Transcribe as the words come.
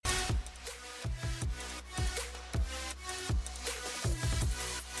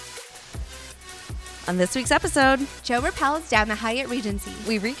On this week's episode, Joe rappels down the Hyatt Regency.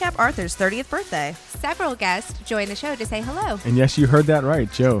 we recap Arthur's 30th birthday. Several guests join the show to say hello. And yes, you heard that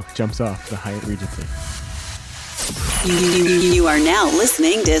right. Joe jumps off the Hyatt Regency. You are now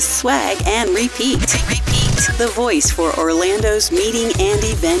listening to Swag and Repeat. The voice for Orlando's meeting and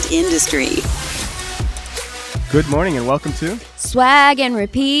event industry. Good morning and welcome to Swag and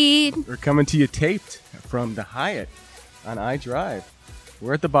Repeat. We're coming to you taped from the Hyatt on iDrive.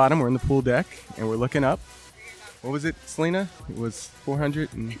 We're at the bottom, we're in the pool deck, and we're looking up. What was it, Selena? It was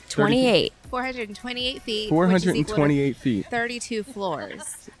 28. 428 feet. 428 feet. 32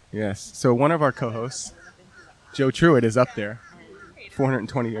 floors. Yes. So one of our co-hosts, Joe Truitt, is up there,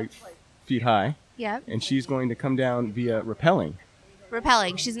 428 feet high, Yep. and she's going to come down via rappelling.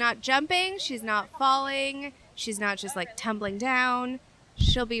 Rappelling. She's not jumping. She's not falling. She's not just like tumbling down.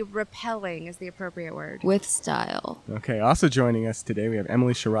 She'll be rappelling is the appropriate word. With style. Okay. Also joining us today, we have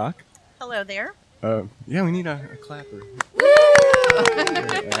Emily Chirac. Hello there. Yeah, we need a clapper.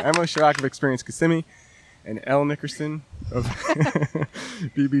 Emily Chirac of Experience Kissimmee, and Elle Nickerson of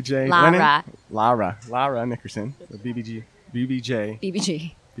BBJ. Lara Nickerson of BBJ.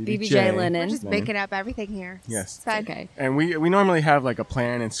 BBJ Linen. We're just making up everything here. Yes. It's fine. Okay. And we normally have like a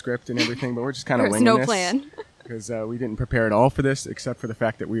plan and script and everything, but we're just kind of There's winging no this. plan. Because we didn't prepare at all for this, except for the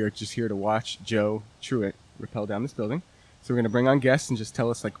fact that we are just here to watch Joe Truitt rappel down this building. So we're going to bring on guests and just tell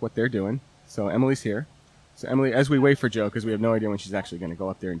us like what they're doing. So Emily's here. So Emily, as we wait for Joe, because we have no idea when she's actually going to go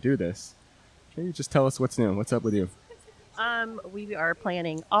up there and do this, can you just tell us what's new? What's up with you? We are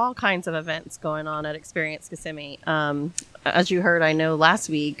planning all kinds of events going on at Experience Kissimmee. As you heard, I know last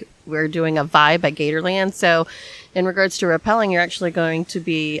week we're doing a vibe at Gatorland. So in regards to rappelling, you're actually going to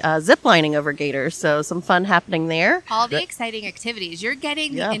be ziplining over gators. So some fun happening there. All the exciting activities. You're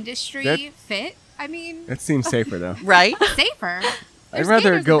getting Yeah. the industry That- fit. I mean, That seems safer, though. Right? safer. I'd There's rather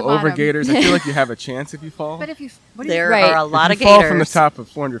gators go at the over bottom. gators. I feel like you have a chance if you fall. But if you, what do you There Right. are a lot if of you fall gators. from the top of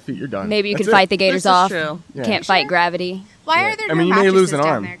 400 feet, you're done. Maybe you That's could it. fight the gators This is off. true. Yeah. Can't fight gravity. Why Yeah. are there I no mean, you may mattresses lose an down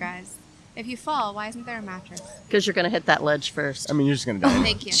arm. there, guys? If you fall, why isn't there a mattress? Because you're going to hit that ledge first. I mean, you're just going to die.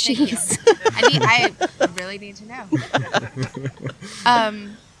 Thank you. Jeez. Thank you. I really need to know.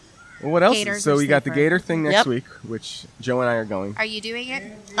 Well, what else? Gators So are we got the safer. gator thing next Yep. week, which Joe and I are going. Are you doing it?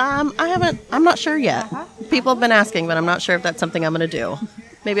 I'm not sure yet. People have been asking, but I'm not sure if that's something I'm going to do.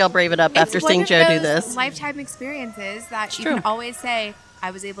 Maybe I'll brave it up after It's seeing one of Joe do those this. lifetime experiences that you true. can always say,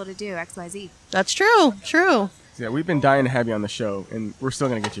 I was able to do X, Y, Z. That's true. True. Yeah, we've been dying to have you on the show, and we're still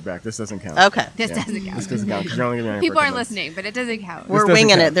going to get you back. This doesn't count. Okay. This Yeah. doesn't count. This doesn't count 'cause you're only going to be on here for People a are couple months. listening, but it doesn't count. We're doesn't winging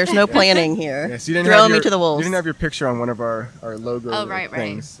count. it. There's no planning here. Yes, you didn't Throw have me your, to the wolves. You didn't have your picture on one of our logo Oh, right.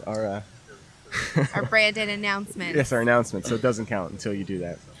 things. Our Our branded announcement. yes, our announcement. So it doesn't count until you do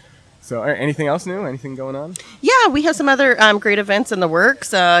that. So, all right, anything else new? Anything going on? Yeah, we have some other great events in the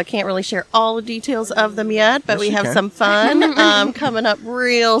works. I can't really share all the details of them yet, but Yes, we you have can. some fun coming up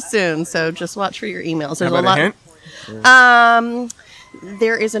real soon. So just watch for your emails. How There's about a a hint? lot.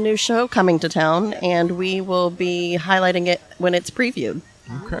 There is a new show coming to town, and we will be highlighting it when it's previewed.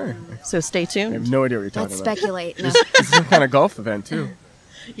 Okay. So stay I have tuned. no idea what you're talking Let's about. speculate. No. This is some kind of golf event, too.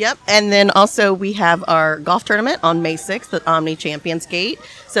 Yep. And then also we have our golf tournament on May 6th at Omni Champions Gate.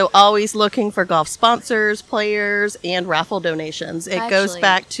 So always looking for golf sponsors, players, and raffle donations. It goes Actually,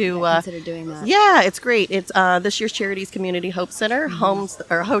 back to consider doing that. yeah, it's great. It's this year's charity's Community Hope Center, homes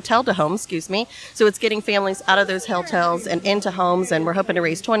or hotel to homes, excuse me. So it's getting families out of those hotels and into homes, and we're hoping to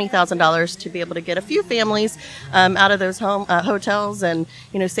raise $20,000 to be able to get a few families out of those hotels and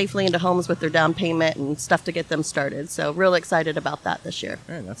safely into homes with their down payment and stuff to get them started. So real excited about that this year.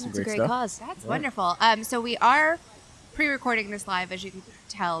 All right, that's some It's a great great stuff. cause. That's wonderful. So we are pre-recording this live, as you can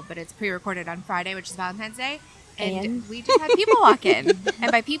tell, but it's pre-recorded on Friday, which is Valentine's Day. And we just had people walk in.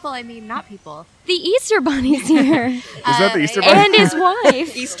 And by people, I mean not people. The Easter Bunny's here. Is that the Easter Bunny? And his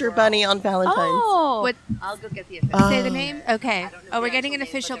wife. Easter Bunny on Valentine's. Oh. What? I'll go get the official. Say the name? Okay. Oh, we're getting an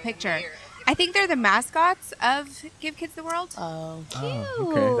official picture. I think they're the mascots of Give Kids the World. Oh. Oh,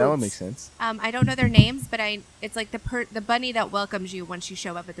 okay, that would make sense. I don't know their names, but it's like the bunny that welcomes you once you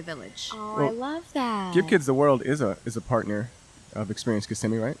show up at the village. Oh, Well, I love that. Give Kids the World is a partner of Experience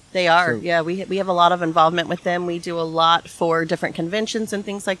Kissimmee, right? They are. So- Yeah, we have a lot of involvement with them. We do a lot for different conventions and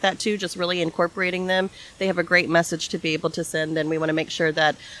things like that too, just really incorporating them. They have a great message to be able to send, and we want to make sure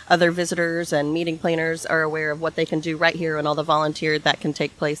that other visitors and meeting planners are aware of what they can do right here and all the volunteer that can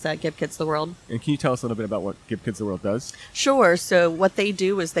take place at Give Kids the World. And can you tell us a little bit about what Give Kids the World does? Sure. So what they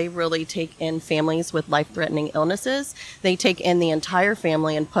do is they really take in families with life-threatening illnesses. They take in the entire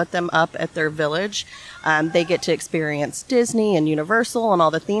family and put them up at their village. They get to experience Disney and and Universal and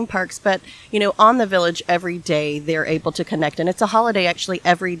all the theme parks. But, on the village every day, they're able to connect. And it's a holiday actually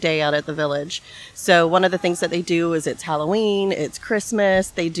every day out at the village. So one of the things that they do is it's Halloween, it's Christmas.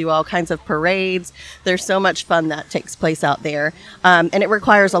 They do all kinds of parades. There's so much fun that takes place out there. And it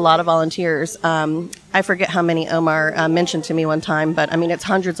requires a lot of volunteers. I forget how many Omar mentioned to me one time, but it's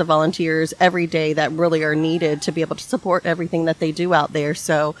hundreds of volunteers every day that really are needed to be able to support everything that they do out there.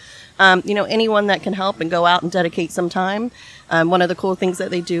 So, anyone that can help and go out and dedicate some time. One of the cool things that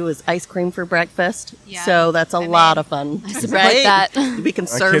they do is ice cream for breakfast. Yeah. So that's a lot of fun. I support that. We can My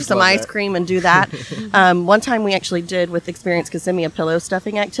serve kids some love ice that. cream and do that. One time we actually did with Experience Kissimmee a pillow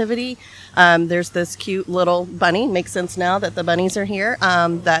stuffing activity. There's this cute little bunny. Makes sense now that the bunnies are here.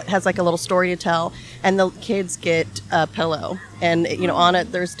 That has like a little story to tell, and the kids get a pillow. And on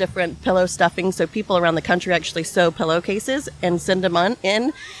it there's different pillow stuffing. So people around the country actually sew pillowcases and send them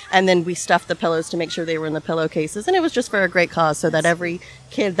in, and then we stuff the pillows to make sure they were in the pillowcases. And it was just for a great cause, so that every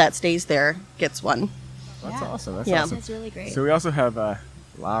kid that stays there gets one. That's awesome. That's Yeah. awesome. That's really great. So we also have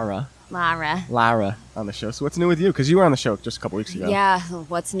Lara Lara. on the show. So what's new with you? Because you were on the show just a couple weeks ago. Yeah,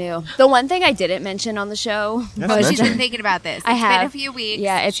 what's new? The one thing I didn't mention on the show Yes, Oh, was she's mention been thinking about this. I It's been a have. few weeks.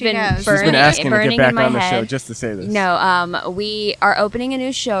 Yeah, it's She been knows. She's been burning- asking to burning get in back my on the show head. just to say this. No, we are opening a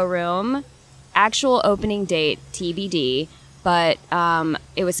new showroom. Actual opening date TBD, but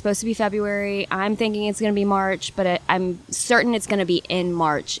it was supposed to be February. I'm thinking it's going to be March, but I'm certain it's going to be in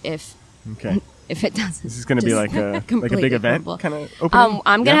March if Okay. it doesn't. This is going to be like a completely big event horrible. kind of opening?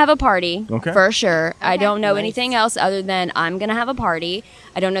 I'm gonna have a party Okay. for sure. I Okay. don't know Nice. anything else other than I'm gonna have a party.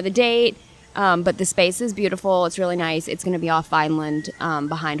 I don't know the date, but the space is beautiful. It's really nice. It's gonna be off Vineland,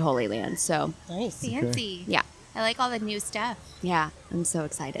 behind Holy Land. So Nice. Fancy. yeah, I like all the new stuff. yeah, I'm so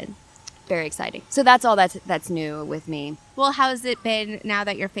excited. Very exciting. So that's all that's new with me. Well, how's it been now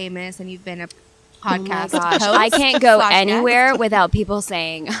that you're famous and you've been a podcast Oh my gosh, host I can't go slash guest? anywhere without people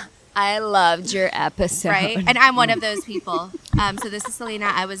saying, "I loved your episode." Right, and I'm one of those people. So this is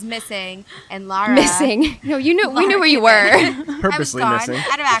Selena. I was missing, and Lara Missing. No, we knew where you Lara were. Purposely I was gone,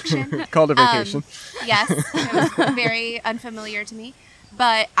 missing. out of action. Called a vacation. Yes, it was very unfamiliar to me.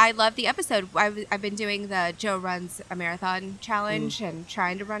 But I love the episode. I've been doing the Joe Runs a Marathon challenge and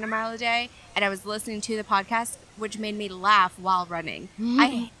trying to run a mile a day. And I was listening to the podcast, which made me laugh while running.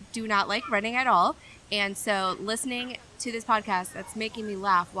 I do not like running at all. And so listening to this podcast that's making me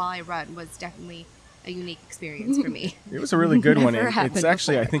laugh while I run was definitely a unique experience for me. It was a really good one. Never and happened It's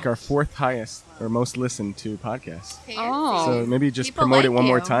actually, I before. think, our fourth highest or most listened to podcast. Oh. So maybe just People promote it like one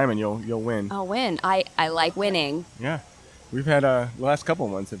more you. time and you'll win. I'll win. I like winning. Yeah. We've had the last couple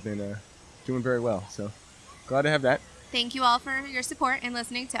ones have been doing very well. So glad to have that. Thank you all for your support and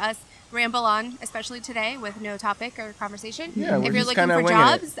listening to us ramble on, especially today with no topic or conversation. Yeah, we're if you're just looking kinda for winging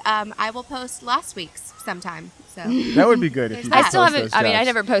it. jobs, I will post last week's sometime. So That would be good if you I could still post haven't. those I mean, I jobs.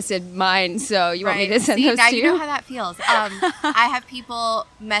 never posted mine, so you want me Right. to send See, those now to you know how that feels. I have people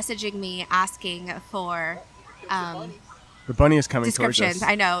messaging me asking for The bunny is coming towards descriptions. us.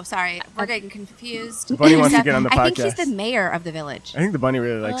 I know. Sorry, we're getting confused. The bunny wants to get on the I think he's podcast. the mayor of the village. I think the bunny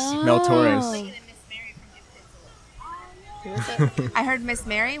really likes Mel Torres. I heard Miss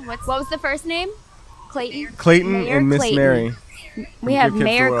Mary. What What was the first name? Clayton. Clayton Mayor and Miss Clayton. Mary. We have Give Kids the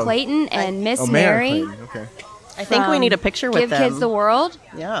Mayor World. Clayton and Miss Oh, Mayor Mary. Clayton. Okay. I think we need a picture with Give them. Kids the World.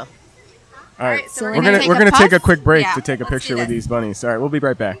 Yeah. All right. so we're gonna take a quick break Yeah, to take a let's picture do with this. these bunnies. All right, we'll be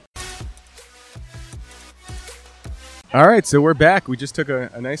right back. All right, so we're back. We just took a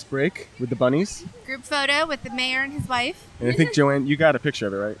nice break with the bunnies, Group photo with the mayor and his wife. and I think Joanne, you got a picture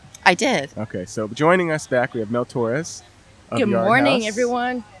of it, right? I did. Okay, so joining us back, we have Mel Torres. Of Good Yard morning, House.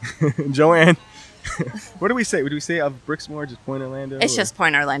 everyone. Joanne. What do we say? Would we say of Brixmore, just Point Orlando? It's or- just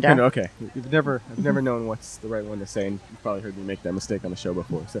Point Orlando. Oh, no, okay. I've never known what's the right one to say, and you've probably heard me make that mistake on the show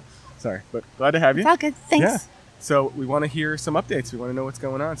before. So sorry, but glad to have you. It's all good. Thanks. Yeah. So we want to hear some updates. We want to know what's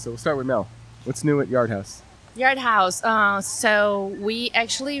going on. So we'll start with Mel. What's new at Yard House? Yard House. So we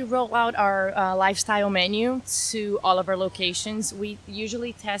actually roll out our lifestyle menu to all of our locations. We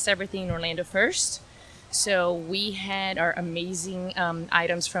usually test everything in Orlando first. So we had our amazing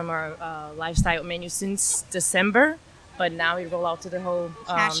items from our lifestyle menu since December, but now we roll out to the whole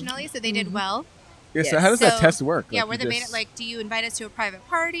Nationally, so they did well. Yeah. So Yes. how does that So, test work? Yeah, Like, where you they made just- it like, do you invite us to a private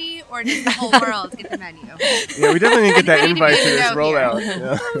party or does the whole world get the menu? Yeah, we definitely didn't get that We need to invite to be this out rollout. here.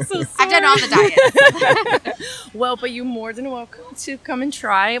 Yeah. I've done all the diets. Well, but you're more than welcome to come and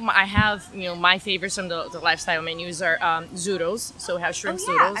try. I have, my favorites from the lifestyle menus are zoodles. So we have Oh shrimp yeah,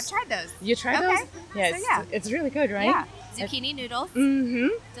 zoodles. I've tried those. You tried Okay. those? Yeah, So, yeah. it's really good, right? Yeah, zucchini noodles, Mm-hmm.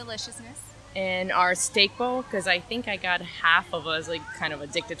 deliciousness. And our steak bowl, because I think I got half of us like kind of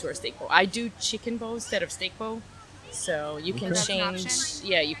addicted to our steak bowl. I do chicken bowl instead of steak bowl. So you can Okay. change. That's an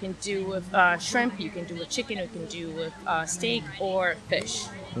Yeah, you can do with shrimp. You can do with chicken. You can do with steak or fish.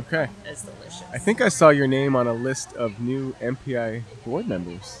 Okay. It's delicious. I think I saw your name on a list of new MPI board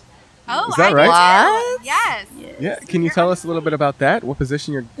members. Oh, Is that I right? do. Yes. Yeah. Can you tell us a little bit about that? What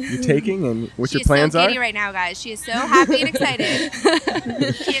position you're taking and what She your is plans so are? giddy right now, guys. She is so happy and excited.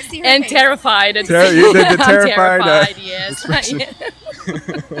 Can't see her And face. terrified. At The I'm terrified. terrified. Yes.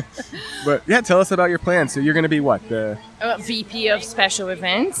 But yeah, tell us about your plans. So you're going to be what? The VP of Special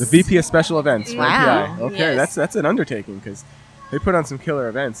Events. VP of Special Events for Wow. MPI. Okay, Yes. that's an undertaking because they put on some killer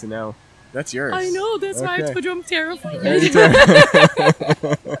events, and now that's yours. I know. That's why I Okay. told you I'm terrified. You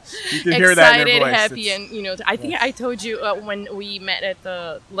can hear that in Excited, your voice. happy, It's- and I think I told you when we met at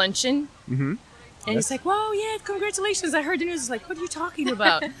the luncheon. Mhm. And Yes. he's like, "Wow, yeah, congratulations! I heard the news." It's like, "What are you talking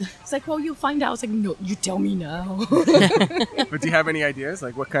about?" It's like, "Well, you'll find out." I was like, "No, you tell me now." But do you have any ideas,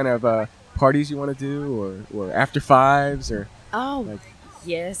 like what kind of parties you want to do, or after fives, or Oh, Like-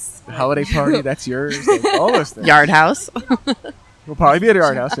 yes. the holiday party? That's yours. Like, all those things. Yard House. We'll probably be at a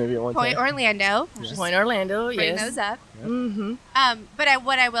yard house maybe at one Point time. Orlando. Just Point Orlando, bring yes. those up. Mm-hmm. But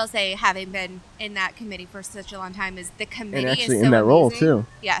what I will say, having been in that committee for such a long time, is the committee And actually is so in that role amazing. too.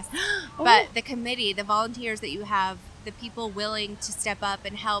 Yes, but the committee, the volunteers that you have, the people willing to step up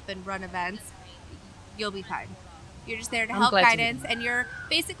and help and run events, you'll be fine. You're just there to I'm help glad to hear guidance, and you're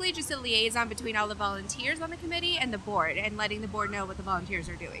basically just a liaison between all the volunteers on the committee and the board, and letting the board know what the volunteers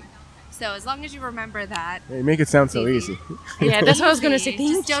are doing. So as long as you remember that, They make it sound so Easy. easy. Yeah, that's what I was gonna say.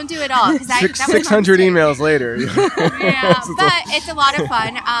 just don't do it all. 'Cause that was my 600 mistake. emails later. Yeah, but it's a lot of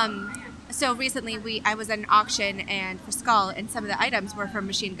fun. So recently, I was at an auction and for Skull, and some of the items were from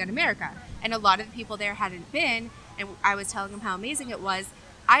Machine Gun America, and a lot of the people there hadn't been, and I was telling them how amazing it was.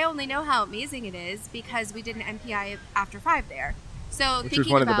 I only know how amazing it is because we did an MPI after 5 there. So Which thinking was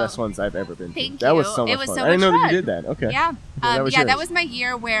one of the about, best ones I've ever been to. Thank That was you. so much It was fun. so I didn't much know that fun. you did that. Okay. Yeah, that was that yours. was my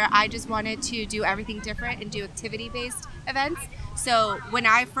year where I just wanted to do everything different and do activity-based events. So when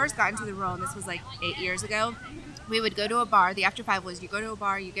I first got into the role, and this was like 8 years ago, we would go to a bar. The after 5 was you go to a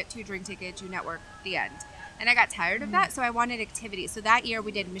bar, you get 2 drink tickets, you network, the end. And I got tired of that, so I wanted activity. So that year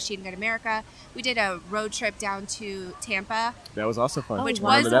we did Machine Gun America. We did a road trip down to Tampa, That was also fun. which I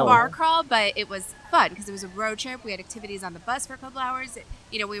was remember a that bar one. crawl, but it was fun because it was a road trip. We had activities on the bus for a couple hours.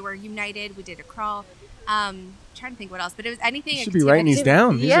 We were united. We did a crawl. Trying to think what else, but it was anything. You should be writing these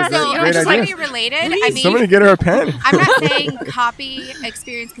down. These Yeah, are So great just ideas. like related. I mean, Somebody get her a pen. I'm not saying copy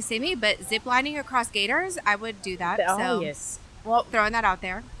Experience Kissimmee, but ziplining across gators, I would do that. Oh, So yes. Well, throwing that out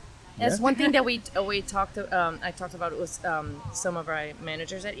there. that's Yeah. one thing that we talked. I talked about was some of our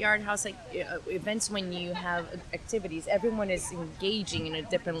managers at Yard House, like events when you have activities. Everyone is engaging in a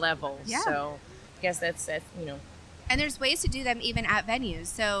different level. Yeah. So, I guess that's And there's ways to do them even at venues.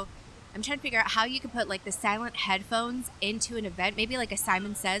 So I'm trying to figure out how you could put like the silent headphones into an event. Maybe like a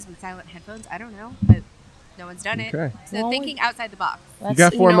Simon Says with silent headphones. I don't know, but no one's done it. Okay. So thinking outside the box. You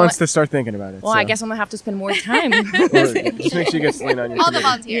got 4 months to start thinking about it. Well, so. I guess I'm gonna have to spend more time. Or just make sure you get Celine on your All the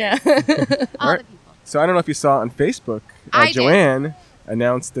committee. volunteers. yeah. All Alright. the people. So I don't know if you saw on Facebook, I did. Joanne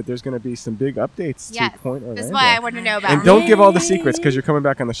announced that there's going to be some big updates Yes. to Point Orlando. This is why I want to know about And it. don't give all the secrets because you're coming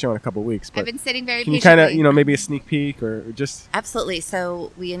back on the show in a couple weeks. But I've been sitting very can you patiently. kind of, maybe a sneak peek or just Absolutely.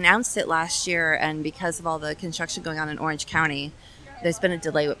 So we announced it last year, and because of all the construction going on in Orange County, there's been a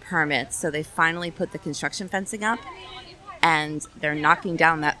delay with permits. So they finally put the construction fencing up, and they're knocking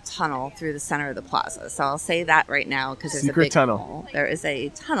down that tunnel through the center of the plaza. So I'll say that right now because there's Secret a big tunnel. There is a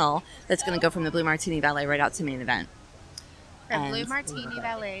tunnel that's going to go from the Blue Martini Ballet right out to Main Event. From Blue And- Martini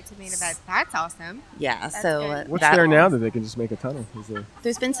Ballet to main event. That's awesome. Yeah. So good. what's that- there now that they can just make a tunnel? Is there,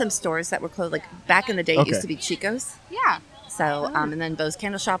 There's been some stores that were closed. Like back in the day, it Okay. used to be Chico's. Yeah. So, and then Bo's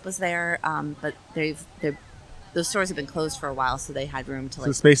Candle Shop was there, but those stores have been closed for a while, so they had room to so like.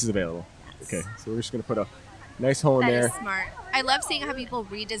 the space is available. Okay, so we're just going to put a nice hole in That there. is smart. I love seeing how people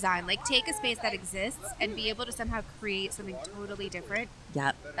redesign, like take a space that exists and be able to somehow create something totally different.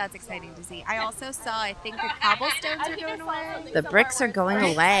 Yep. That's exciting to see. I also saw, I think the cobblestones are going away. The bricks are going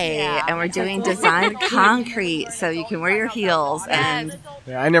away, Yeah. and we're doing designed concrete, so you can wear your heels. And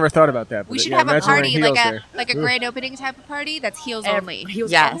Yeah, I never thought about that. But We should yeah, have a imagine wearing party, heels like a there. like a grand opening type of party that's heels only.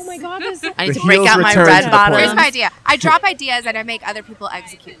 Yes. Oh my God. This I need The to break heels out my return red to the bottoms. Here's my idea. I drop ideas and I make other people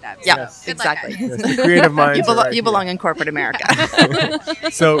execute them. Yep, Yes. Good luck, exactly. guys. Yes, the creative minds. are right You belong here. in corporate America.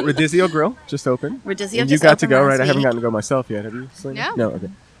 So Rodizio Grill just opened. Rodizio And you just got to opened go, last right? I haven't week. gotten to go myself yet. Have you? Selena? No. Okay.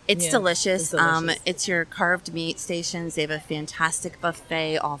 It's Yeah, delicious. it's delicious. It's your carved meat stations. They have a fantastic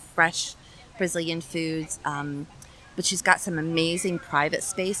buffet, all fresh Brazilian foods. But she's got some amazing private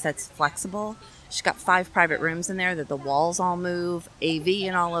space that's flexible. She's got 5 private rooms in there that the walls all move, AV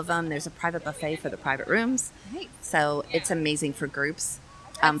in all of them. There's a private buffet for the private rooms. Nice. So it's amazing for groups.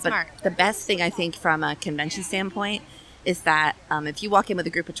 That's But smart. the best thing I think from a convention standpoint is that if you walk in with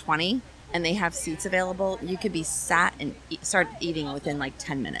a group of 20 and they have seats available, you could be sat and start eating within like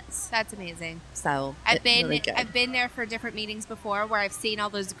 10 minutes. That's amazing. So I've been really good. I've been there for different meetings before where I've seen all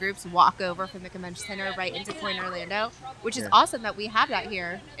those groups walk over from the convention center right into Point Orlando, which is awesome that we have that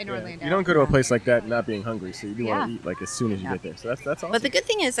here in Orlando. You don't go to a place like that not being hungry, so you do Yeah. want to eat like as soon as you get there. So that's awesome. But the good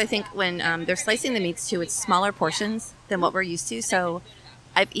thing is, I think when they're slicing the meats too, it's smaller portions than what we're used to. So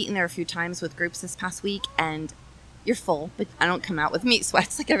I've eaten there a few times with groups this past week, and you're full, but I don't come out with meat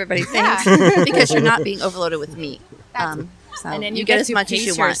sweats like everybody thinks because you're not being overloaded with meat. So And then you get as to much as pace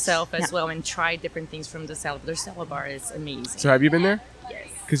you want. yourself as Yeah. well and try different things from the salad. Their salad bar is amazing. So have you been there? Yes.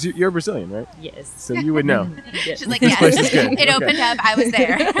 Because you're Brazilian, right? Yes. So you would know. She's like, This yes, place is good. it Okay. opened up. I was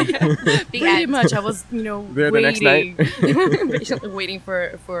there. The Pretty end. much. I was, There the next night? patiently waiting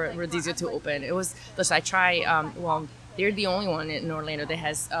for Rodizio to open. It was just I try. They're the only one in Orlando that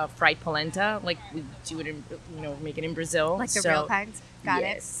has fried polenta, like we do it in, make it in Brazil, Like the So- real kinds. Got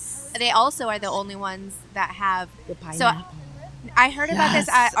yes. it. They also are the only ones that have. The So pineapple. I heard about this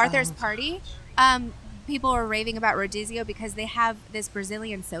at Yes. Arthur's party. People were raving about Rodizio because they have this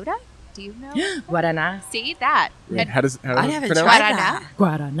Brazilian soda. Do you know? Guaraná. See that? Yeah. And How does I it haven't pronounce? tried Guaraná. that.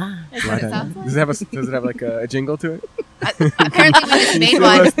 Guaraná. That's what it sounds like. Does it have like a jingle to it? Apparently, we just made Give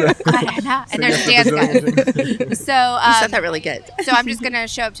one. us the- Guaraná. And there's Sing us dance the guys. Brazilian jingle. So, You said that really good. so I'm just gonna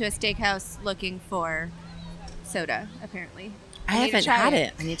show up to a steakhouse looking for soda. Apparently, I need to haven't try had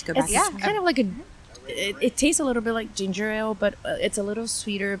it. I need to go back. It's and kind of like it tastes a little bit like ginger ale, but it's a little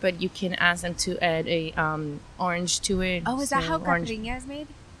sweeter. But you can ask them to add a orange to it. oh, is that So how orange- caipirinha is made?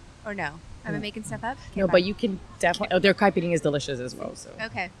 Or no? Am I making stuff up? No, but you can definitely. Oh, their caipirinha is delicious as well. So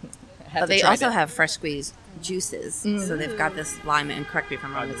Okay. But they also have fresh squeezed juices. So they've got this lime, and correct me if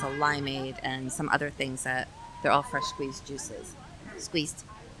I'm wrong, it's a limeade and some other things that they're all fresh squeezed juices. Squeezed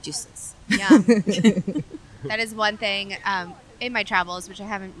juices. Yeah. That is one thing in my travels, which I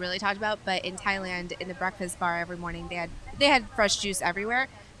haven't really talked about, but in Thailand, in the breakfast bar every morning, they had fresh juice everywhere,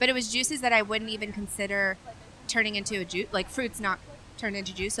 but it was juices that I wouldn't even consider turning into a juice, like fruits not turned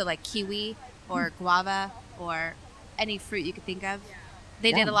into juice, so like kiwi or guava or any fruit you could think of.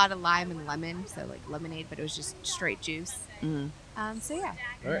 They did a lot of lime and lemon, so like lemonade, but it was just straight juice. So yeah.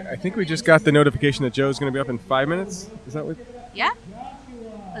 All right, I think we just got the notification that Joe's going to be up in 5 minutes. Is that what? Yeah.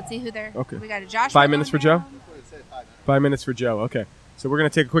 Let's see who they're. Okay. We got a Josh. 5 minutes for Joe? 5 minutes for Joe. Okay. So we're going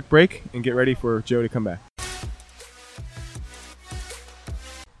to take a quick break and get ready for Joe to come back.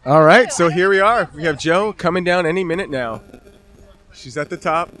 All right, so here we are. We have Joe coming down any minute now. She's at the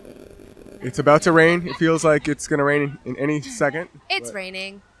top. It's about to rain. It feels like it's going to rain in any second. It's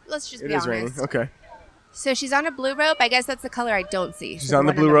raining. Let's just It be is honest. raining. Okay. So she's on a blue rope. I guess that's the color I don't see. She's So on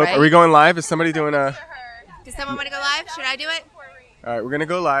the one blue rope. right. Are we going live? Is somebody doing a... Does someone want to go live? Should I do it? All right, we're going to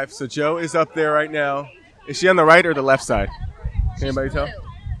go live. So Joe is up there right now. Is she on the right or the left side? Can anybody tell?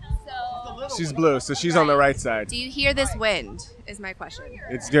 She's blue, so she's on the right side. Do you hear this wind? Is my question.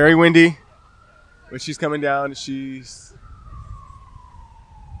 It's very windy, but she's coming down. She's...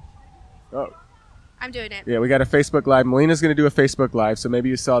 Oh, I'm doing it. yeah, we got a Facebook Live. Melina's going to do a Facebook Live, so maybe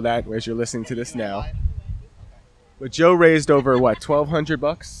you saw that as you're listening to this now. But Joe raised over, what,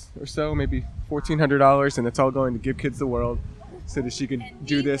 $1,200 or so, maybe $1,400, and it's all going to Give Kids the World so that she can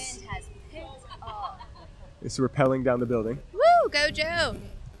do this. It's rappelling down the building. Woo! Go Joe!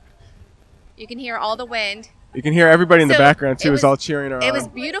 You can hear all the wind. You can hear everybody in the So, background, too, it is was- all cheering her It on. was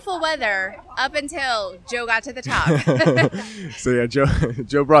beautiful weather up until Joe got to the top. So, yeah,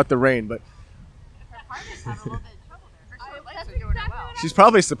 Joe brought the rain, but she's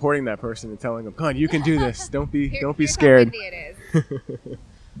probably supporting that person and telling them, "Come on, you can do this. Don't be Here's how scared." windy it is.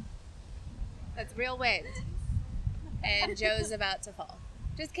 That's real wind. And Joe's about to fall.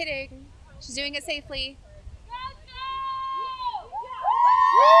 Just kidding. She's doing it safely.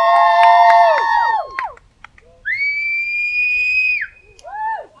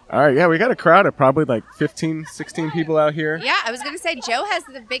 All right, yeah, we got a crowd of probably like 15, 16 people out here. Yeah, I was going to say Joe has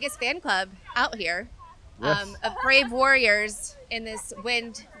the biggest fan club out here Yes. of brave warriors in this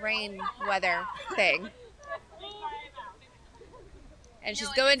wind, rain, weather thing. And she's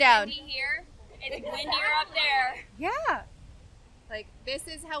going down. Here, it's windier up there. Yeah. Like, this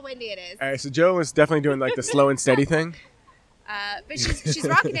is how windy it is. All right, so Joe is definitely doing like the slow and steady thing. But she's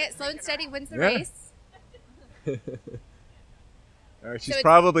rocking it. Slow and steady wins the Yeah. race. All right, So she's it's-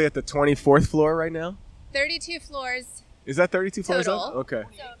 probably at the 24th floor right now. 32 floors. Is that 32 floors Total. up? Okay.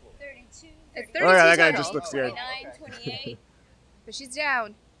 So 32, It's 32 Oh yeah, that guy total. just looks scared. 29, 28. But she's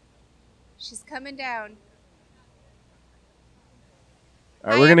down. She's coming down.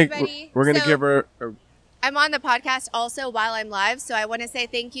 All right, Hi, we're everybody. gonna So- give her. I'm on the podcast also while I'm live, so I want to say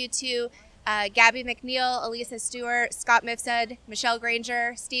thank you to Gabby McNeil, Elisa Stewart, Scott Mifsud, Michelle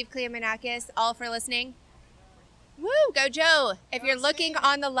Granger, Steve Kleomenakis, all for listening. Woo! Go Joe! If you're looking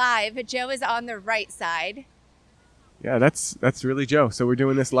on the live, Joe is on the right side. Yeah, that's really Joe. So we're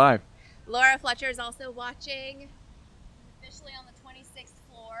doing this live. Laura Fletcher is also watching. Officially on the 26th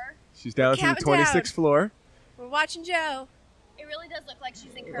floor. She's down to the counting down. 26th floor. We're watching Joe. It really does look like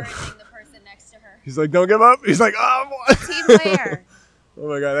she's encouraging the person next to her. He's like, "Don't give up." He's like, "Oh, Team player. oh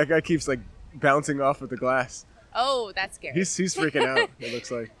my god, that guy keeps like bouncing off of the glass. Oh, that's scary. He's freaking out. It looks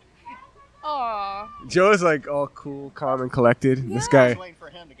like Aw. Joe is like all cool, calm, and collected. This guy, Waiting for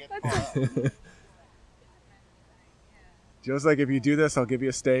him to get caught up. Joe's like, "If you do this, I'll give you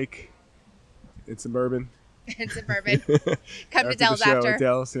a steak. It's some bourbon." It's a bourbon. Come to the Dell's show after. at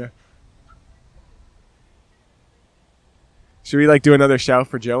Dell's, yeah. Should we like do another shout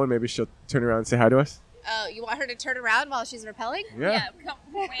for Joe and maybe she'll turn around and say hi to us? Oh, you want her to turn around while she's rappelling? Yeah. Come,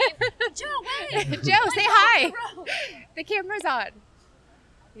 wave. Joe, wave. Joe, say hi. The camera's on.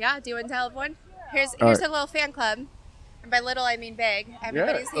 Yeah, do you want to tell everyone? Here's All right. a little fan club. And by little, I mean big. Yeah.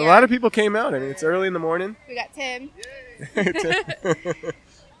 Everybody's here. A lot of people came out. I mean, it's early in the morning. We got Tim.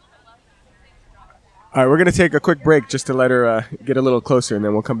 All right, we're gonna take a quick break just to let her get a little closer, and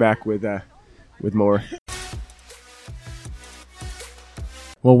then we'll come back with more.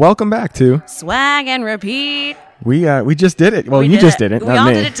 Well, welcome back to Swag and repeat. we just did it. Well, We you did just it. did it, We not all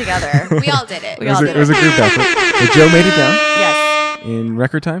me. did it together. We all did it. We all did It was a group effort. But Joe made it down Yes. in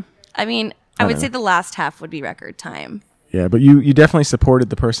record time. I mean, I I would don't say know. the last half would be record time. Yeah, but you definitely supported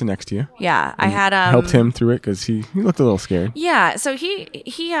the person next to you. Yeah, I had Helped him through it because he looked a little scared. Yeah, so he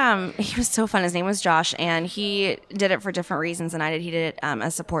was so fun. His name was Josh, and he did it for different reasons than I did. He did it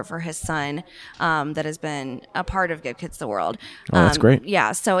as support for his son, that has been a part of Give Kids the World. Oh, that's great.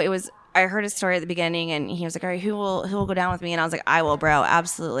 Yeah, so it was. I heard his story at the beginning, and he was like, "All right, who will go down with me?" And I was like, "I will, bro,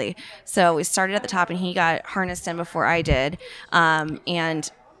 absolutely." So we started at the top, and he got harnessed in before I did,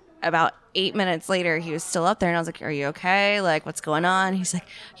 and about 8 minutes later, he was still up there, and I was like, "Are you okay? Like, what's going on?" He's like,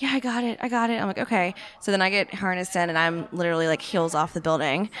 "Yeah, I got it. I'm like, "Okay." So then I get harnessed in, and I'm literally like heels off the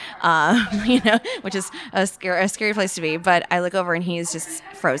building, which is a scary place to be. But I look over, and he's just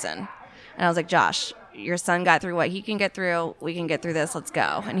frozen, and I was like, "Josh, your son got through what he can get through. We can get through this. Let's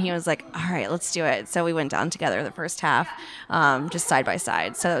go." And he was like, "All right, let's do it." So we went down together the first half, just side by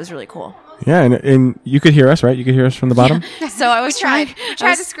side. So that was really cool. Yeah, and you could hear us, right? You could hear us from the bottom. So I was trying.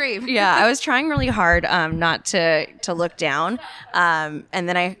 Tried to scream. Yeah, I was trying really hard not to look down. And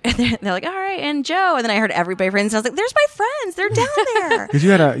then they're like, "All right," and Joe. And then I heard everybody friends. And I was like, "There's my friends. They're down there."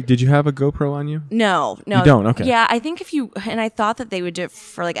 Did you have a GoPro on you? No. You don't? Okay. Yeah, I think and I thought that they would do it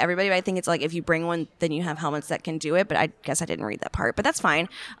for like everybody, but I think it's like if you bring one, then you have helmets that can do it. But I guess I didn't read that part, but that's fine.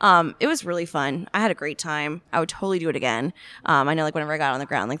 It was really fun. I had a great time. I would totally do it again. I know like whenever I got on the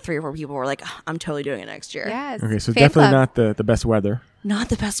ground, like 3 or 4 people were like, "I'm totally doing it next year." Yes. Okay, so Fan definitely club. not the best weather. Not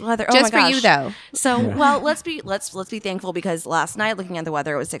the best weather. Just oh my for you, gosh. though. So, well, let's be thankful because last night looking at the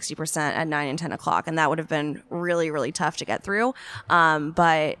weather, it was 60% at 9 and 10 o'clock, and that would have been really, really tough to get through.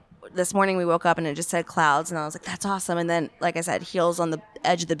 But this morning we woke up and it just said clouds, and I was like, "That's awesome." And then, like I said, heels on the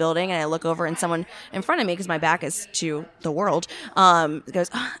edge of the building, and I look over and someone in front of me, because my back is to the world, goes,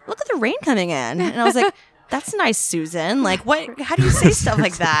 "Oh, look at the rain coming in," and I was like, "That's nice, Susan. Like, what? How do you say stuff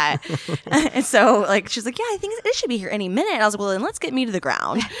like that?" And so, like, she's like, "Yeah, I think it should be here any minute." And I was like, "Well, then let's get me to the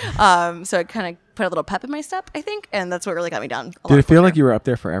ground." So it kind of put a little pep in my step, I think, and that's what really got me down. Did it feel like you were up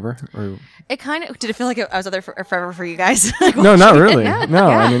there forever? Or? It kind of did. It feel like I was up there forever for you guys? No, not really. Yeah. No,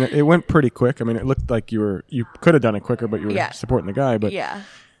 Yeah. I mean it went pretty quick. I mean, it looked like you could have done it quicker, but you were Yeah. supporting the guy. But Yeah.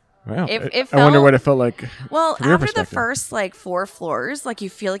 wow, It I wonder felt- what it felt like. Well, from your after the perspective. first like 4 floors, like you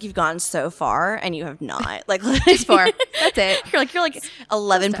feel like you've gone so far, and you have not. Like It's 4. That's it. You're like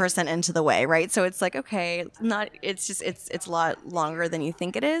 11% into the way, right? So it's like, okay, it's a lot longer than you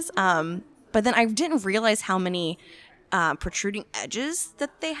think it is. But then I didn't realize how many protruding edges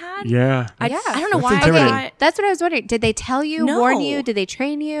that they had. Yeah. I don't know That's why I intimidating. thought. That's what I was wondering. Did they tell you, No. warn you? Did they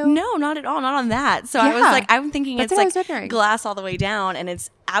train you? No, not at all. Not on that. So I was Yeah. like, I'm thinking That's it's what I was like wondering. glass all the way down, and it's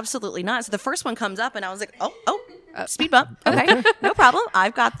absolutely not. So the first one comes up, and I was like, oh, speed bump. Okay, no problem.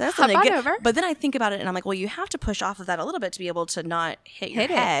 I've got this. Hop And on over. But then I think about it, and I'm like, well, you have to push off of that a little bit to be able to not hit your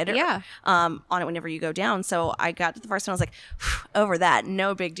Hit it, head yeah. on it whenever you go down. So I got to the first one. I was like, over that,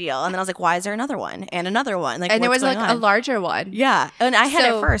 no big deal. And then I was like, why is there another one and another one? Like, And there what's was going like a on? larger one. Yeah, and I had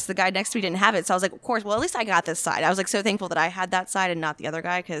So- it first. The guy next to me didn't have it, so I was like, of course. Well, at least I got this side. I was like so thankful that I had that side and not the other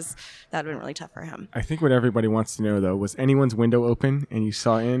guy because that would have been really tough for him. I think what everybody wants to know though was anyone's window open and you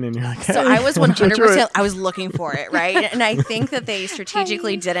saw in and you're like, So hey, I was wanna go through 100%. it? I was looking for it, right? And I think that they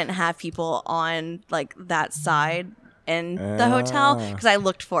strategically didn't have people on like that side in the hotel because I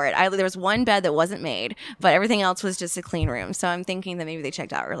looked for it. There was one bed that wasn't made, but everything else was just a clean room. So I'm thinking that maybe they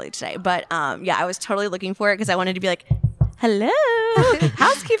checked out early today. But yeah, I was totally looking for it because I wanted to be like, hello,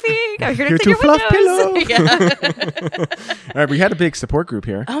 housekeeping. I'm here to Here clean to your fluff windows. pillow. Yeah. All right, we had a big support group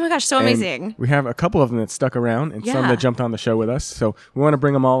here. Oh my gosh, so And amazing. we have a couple of them that stuck around and some Yeah. that jumped on the show with us. So we want to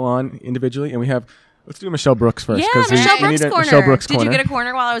bring them all on individually. And we have, let's do Michelle Brooks first. Yeah, 'cause we Michelle Brooks need a corner. Michelle Brooks Did corner. you get a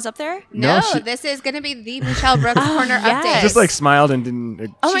corner while I was up there? No, No, she- this is going to be the Michelle Brooks corner yes. update. Just like smiled and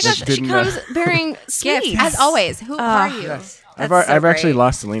didn't. Oh my just gosh, she didn't, comes bearing sweets. Gifts, as always. Who are you? That's I've so actually great.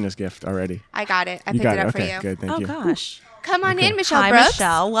 lost Selena's gift already. I got it. I You picked got it it. up Okay, for you. good. Thank Oh you. gosh. Come on in, Michelle Hi, Brooks.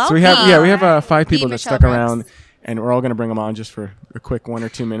 Michelle. Welcome. So we have 5 people that Michelle stuck Brooks. around, and we're all going to bring them on just for a quick 1 or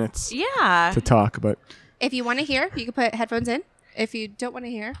 2 minutes Yeah. to talk. But If you want to hear, you can put headphones in. If you don't want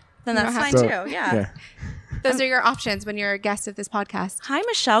to hear, Then you that's don't fine have so, too. Yeah. Those are your options when you're a guest of this podcast. Hi,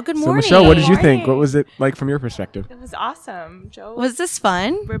 Michelle. Good So morning. Michelle, what did you think? Morning. What was it like from your perspective? It was awesome. Joe Was this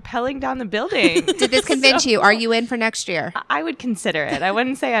fun? rappelling down the building. Did this convince you? Are you in for next year? I would consider it. I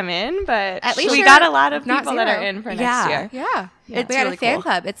wouldn't say I'm in, but At least we you're got a lot of not people that are zero. in for next Yeah. year. Yeah. It's We had really a fan cool.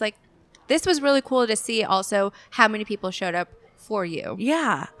 club. It's like, this was really cool to see also how many people showed up for you.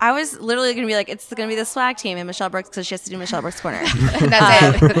 Yeah. I was literally going to be like, it's going to be the swag team and Michelle Brooks because she has to do Michelle Brooks Corner. And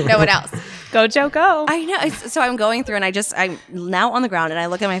that's it. No one else. Go, Joe, go. I know. So I'm going through and I'm now on the ground and I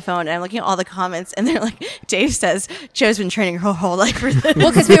look at my phone and I'm looking at all the comments and they're like, Dave says, Joe's been training her whole life for this.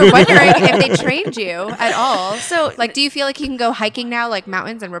 Well, because we were wondering if they trained you at all. So, like, do you feel like you can go hiking now, like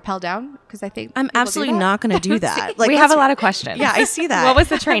mountains, and rappel down? Because I think I'm people do absolutely that. not going to do that. Like, we have a lot of questions. Yeah, I see that. What was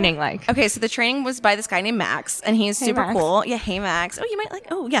the training like? Okay, so the training was by this guy named Max, and he's super Max. cool. Yeah, hey Max. Oh, you might like.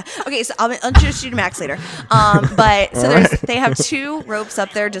 Oh, yeah. Okay, so I'll introduce you to Max later. But so they have 2 ropes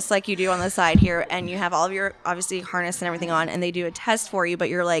up there, just like you do on the side here, and you have all of your obviously harness and everything on, and they do a test for you, but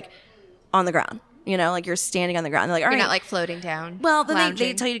you're like on the ground. You know, like you're standing on the ground. They're like, all You're right. not like floating down. Well, then they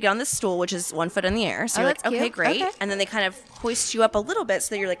lounging. tell you to get on this stool, which is 1 foot in the air. So Oh, you're like, that's okay, cute. great. Okay. And then they kind of hoist you up a little bit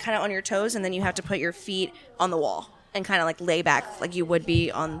so that you're like kind of on your toes, and then you have to put your feet on the wall and kind of like lay back like you would be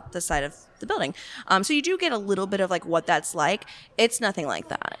on the side of the building. So you do get a little bit of like what that's like. It's nothing like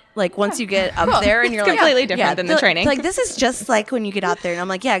that. Like once you get up there and you're like completely different than the training. Like this is just like when you get out there, and I'm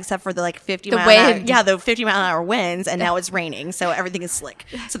like, yeah, except for the like 50 The mile an hour, wind. yeah, the 50 mile an hour winds, and now it's raining, so everything is slick.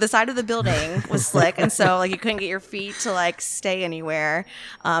 So the side of the building was slick, and so like you couldn't get your feet to like stay anywhere.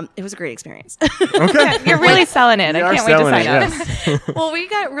 It was a great experience. Okay. You're really selling it. You I are can't wait to selling sign it, up. yes. Well, we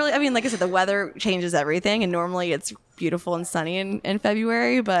got really, I mean, like I said, the weather changes everything, and normally it's beautiful and sunny in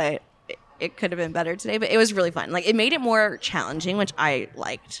February, but it could have been better today. But it was really fun. Like it made it more challenging, which I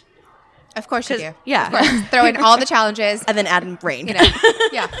liked. Of course you 'Cause- do. yeah. Of course. Throw in all the challenges. And then add in rain. You know.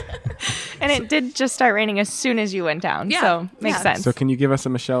 Yeah. And it did just start raining as soon as you went down. Yeah. So makes Yeah. sense. So can you give us a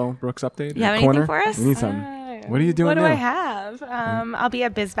Michelle Brooks update? You have A anything corner? for us? We need something. What are you doing What do now? I have? I'll be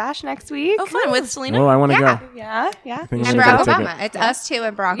at BizBash next week. Oh, fun with Selena. Oh, I want to Yeah. go. Yeah. I think And I'm gonna Barack go take Obama. it. It's us two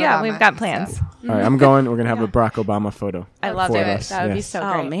and Barack Obama. Yeah, we've got plans. All right, I'm going. We're gonna have a Barack Obama photo. I love for it. us. That would be Yes. so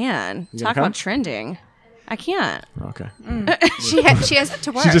Oh great. man, You talk gonna about come? trending. I can't. Okay. She has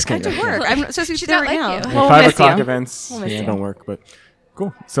to work. She just I can't have to go. work. I'm so she's She's there not right like now. you. We'll 5 miss o'clock you. events. miss you. Don't work, but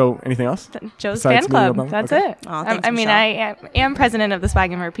cool. So anything else? Joe's Besides fan club. Selena Obama? That's Okay. it. Aw, thanks, I mean, Michelle. I am president of the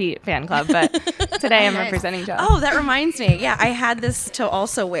Swag and Repeat fan club, but today I'm Nice. representing Joe. Oh, that reminds me. Yeah, I had this to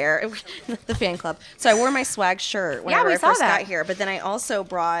also wear the fan club. So I wore my swag shirt whenever we I saw first that. got here, but then I also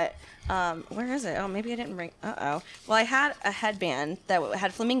brought. Where is it? Oh, maybe I didn't bring. Well, I had a headband that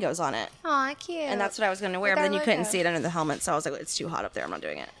had flamingos on it, Aw, cute. and that's what I was going to wear. With But then our you couldn't logo. see it under the helmet, so I was like, it's too hot up there. I'm not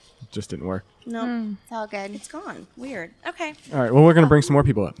doing it. Just didn't work. No, It's all good. it's gone. Weird. Okay. All right. Well, we're gonna bring some more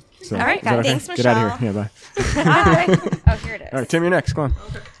people up. So, All right, is that okay? thanks, Get out of here. Michelle. Yeah, bye. Oh, here it is. All right, Tim, you're next. Come on.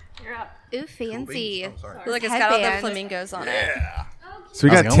 Ooh, fancy. Look, it's got all the Headband. flamingos on it. So we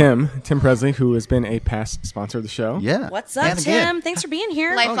How's got it going? Tim Presley, who has been a past sponsor of the show. Yeah. What's up, And again. Tim? Thanks for being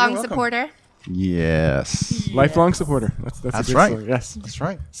here. Lifelong welcome. supporter. Yes. Lifelong supporter. That's a That's good right. story. Yes. That's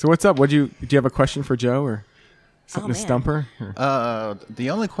right. So what's up? Do you have a question for Joe or something to man. stump her? Or- The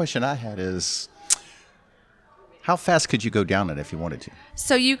only question I had is, how fast could you go down it if you wanted to?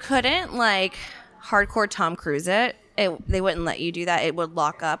 So you couldn't like hardcore Tom Cruise they wouldn't let you do that. It would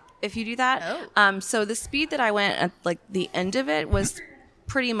lock up if you do that. So the speed that I went at like the end of it was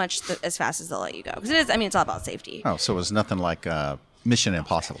pretty much as fast as they'll let you go. Because it is, I mean, it's all about safety. Oh, so it was nothing like Mission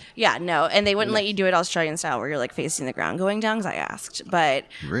Impossible. Yeah, no. And they wouldn't let you do it Australian style where you're like facing the ground going down because I asked. But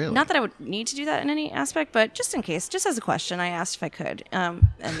really? Not that I would need to do that in any aspect, but just in case, just as a question, I asked if I could. And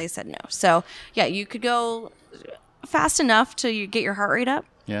they said no. So yeah, you could go fast enough to get your heart rate up.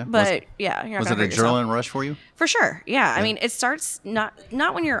 Yeah. But yeah, you're not was it gonna an hurt yourself. adrenaline rush for you? For sure. Yeah. I mean, it starts not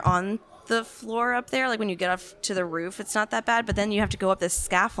when you're on the floor up there, like when you get up to the roof, it's not that bad. But then you have to go up this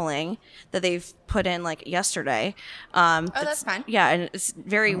scaffolding that they've put in like yesterday. That's fun. Yeah, and it's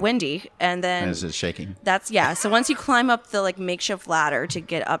very windy. And then And is it shaking? So once you climb up the like makeshift ladder to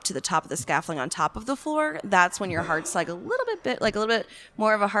get up to the top of the scaffolding on top of the floor, that's when your heart's like a little bit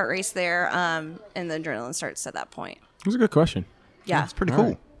more of a heart race there, and the adrenaline starts at that point. It was a good question. Yeah, It's pretty All cool.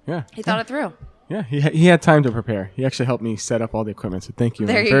 right. Yeah. he thought it through. Yeah, he had time to prepare. He actually helped me set up all the equipment, so thank you.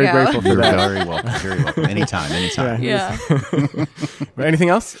 There I'm you very go. grateful for You're that. very welcome. Very welcome. Anytime. Yeah. But anything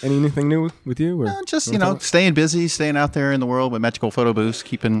else? Anything new with you? Or Just, staying busy, staying out there in the world with Magical Photo Booths,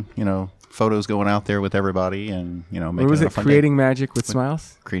 keeping, photos going out there with everybody and, making What was it a it? fun Creating magic with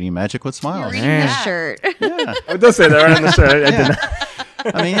smiles? Creating magic with smiles. Reading his shirt. Yeah. It does say that right on the shirt. I did not.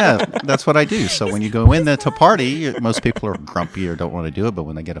 I mean, yeah, that's what I do. So when you go in there to party, most people are grumpy or don't want to do it, but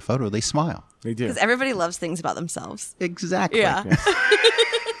when they get a photo, they smile. They do. Because everybody loves things about themselves. Exactly. Yeah.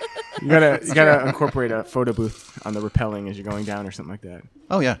 You gotta incorporate a photo booth on the rappelling as you're going down or something like that.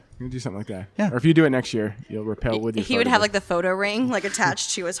 Oh, yeah. You can do something like that. Yeah. Or if you do it next year, you'll rappel with your He would photo have booth. like the photo ring like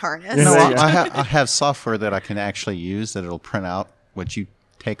attached to his harness. Yeah. No, There you go. I have software that I can actually use that it'll print out what you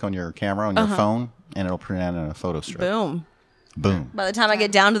take on your camera on your phone, and it'll print out in a photo strip. Boom. Boom. By the time I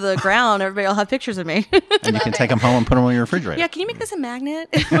get down to the ground, everybody will have pictures of me. And you can take them home and put them on your refrigerator. Yeah, can you make this a magnet?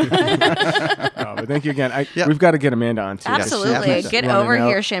 Oh, but thank you again. We've got to get Amanda on too. Absolutely. Yes. Get Running over out.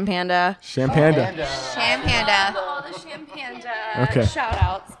 here, Shampanda. Shampanda. Sham Panda. All the Shampanda Okay. shout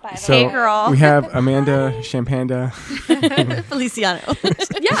outs, by the So Hey, girl. we have Amanda, Shampanda. Feliciano.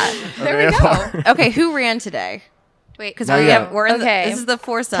 Yeah, there we go. Okay, who ran today? Wait, Because Not yet. we're in Okay. this is the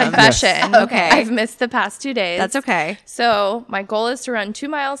foursome. Confession. Okay. I've missed the past 2 days. That's okay. So my goal is to run 2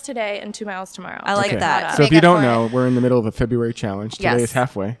 miles today and 2 miles tomorrow. I like Okay. that. So if Make you up don't for know, we're in the middle of a February challenge. Today Yes. is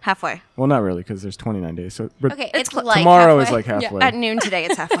halfway. Halfway. Well, not really, because there's 29 days. So but Okay, it's like tomorrow halfway. is like halfway. At noon today,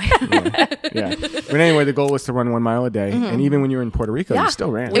 it's halfway. Yeah. But anyway, the goal was to run 1 mile a day. Mm-hmm. And even when you were in Puerto Rico, you still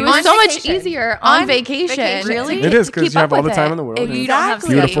ran. It was On so much vacation. easier on On vacation. vacation. Really? It is, 'cause Keep you have up all the with time it. in the world. You don't have to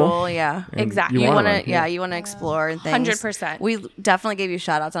Beautiful. schedule, yeah. And Exactly. You wanna want run, to, you want to explore and things. 100%. We definitely gave you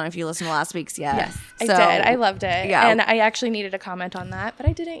shout outs on if you listened to last week's yet. Yes, I So- did. I loved it. Yeah. And I actually needed to comment on that, but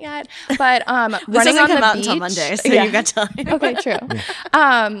I didn't yet. But This running doesn't on come the out beach until Monday, so Yeah. you got time. Okay, true.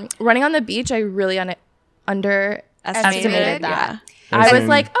 Running on the beach, I really underestimated that. I As was in-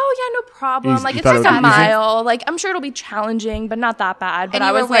 like, oh yeah, no problem. Easy- Like you it's thought it like a would be easy? mile. Like I'm sure it'll be challenging, but not that bad. But And I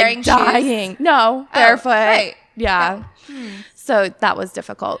you were was wearing like shoes? dying. No, barefoot. right. Yeah. So that was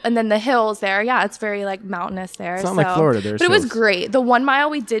difficult. And then the hills there, yeah, it's very like mountainous there. It's not like Florida, there's But it was hills. great. The 1 mile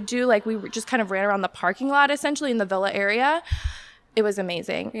we did do, like we just kind of ran around the parking lot essentially in the villa area. It was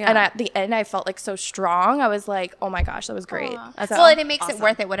amazing. Yeah. And at the end, I felt like so strong. I was like, oh my gosh, that was great. So- Well, and it makes it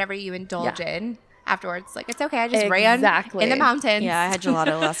worth it, whatever you indulge Yeah. in afterwards. Like, it's okay. I just ran Exactly. in the mountains. Yeah, I had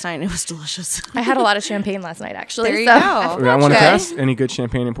gelato last night and it was delicious. I had a lot of champagne last night, actually. There you so- go. I want to Okay. ask, any good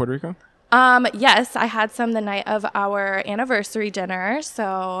champagne in Puerto Rico? Yes, I had some the night of our anniversary dinner.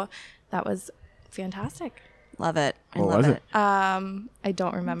 So that was fantastic. Love it. I What love was it? I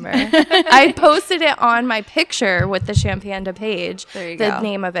don't remember. I posted it on my picture with the Champanda page, There you the go.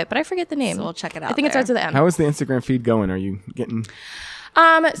 name of it, but I forget the name. So we'll check it I out think it there. starts with an M. How is the Instagram feed going? Are you getting... So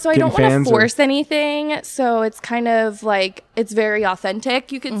I don't Getting want fans to or- force anything. So it's kind of like it's very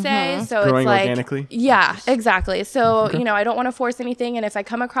authentic, you could say. So Growing it's like organically? Yeah, exactly. So you know, I don't want to force anything, and if I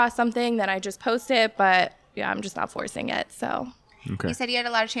come across something, then I just post it. But yeah, I'm just not forcing it. So Okay. You said you had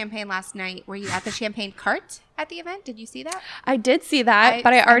a lot of champagne last night. Were you at the champagne cart at the event? Did you see that? I did see that, I-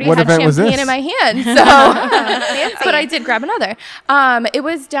 but I already What had event was champagne this? in my hand. So, but I did grab another. It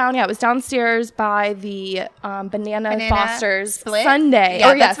was it was downstairs by the Banana Foster's Split? Sunday. Yeah,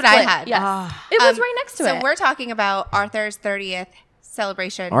 Or, that's what I Split. had. Yes. It was right next to so it. we're talking about Arthur's 30th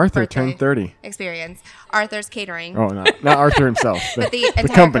celebration. Arthur birthday turned 30. experience. Arthur's Catering. Oh, no. Not Arthur himself. But the entire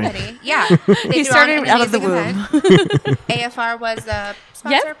company. Yeah. They started out of the womb. AFR was a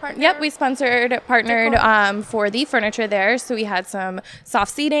sponsor partner. Yep, we partnered for the furniture there. So we had some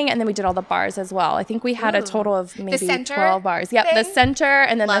soft seating, and then we did all the bars as well. I think we had a total of maybe center 12 bars. Yep, the thing? center,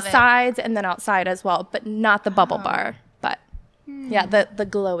 and then Love the it. sides, and then outside as well, but not the bubble bar. But Yeah, the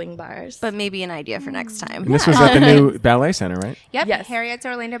glowing bars. But maybe an idea for next time. And this was at the new ballet center, right? Yep. Yes. Harriet's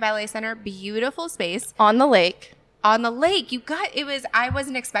Orlando Ballet Center. Beautiful space. on the lake. On the lake. I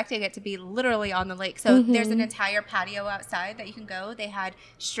wasn't expecting it to be literally on the lake. So there's an entire patio outside that you can go. They had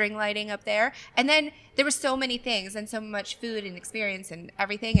string lighting up there. And then there were so many things and so much food and experience and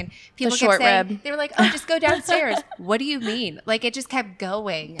everything. And people short kept saying, rib. they were like, oh, just go downstairs. What do you mean? Like, it just kept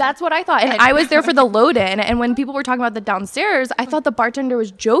going. That's what I thought. And I was there for the load in. And when people were talking about the downstairs, I thought the bartender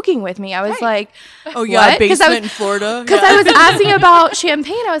was joking with me. I was like, Oh, yeah, what? basement in Florida. Because I was asking about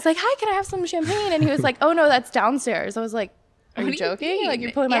champagne. I was like, hi, can I have some champagne? And he was like, oh, no, that's downstairs. I was like, are you joking? Like,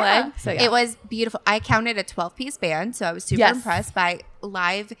 you're pulling my leg? So, yeah. It was beautiful. I counted a 12-piece band, so I was super Yes. impressed by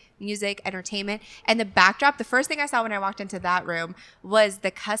live music, entertainment, and the backdrop. The first thing I saw when I walked into that room was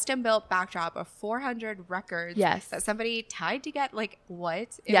the custom-built backdrop of 400 records Yes. that somebody tied together. Like, what?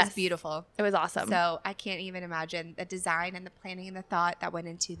 It Yes. was beautiful. It was awesome. So I can't even imagine the design and the planning and the thought that went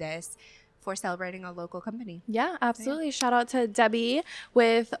into this for celebrating a local company. Yeah, absolutely. Shout out to Debbie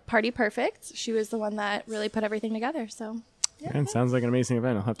with Party Perfect. She was the one that really put everything together. So And sounds like an amazing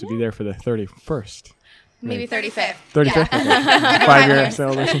event. I'll have to be there for the 31st. maybe 35th. 35th? Okay. 5-year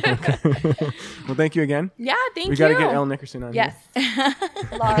celebration. Okay. Well, thank you again. Yeah, thank you. We got to get Elle Nickerson on Yes.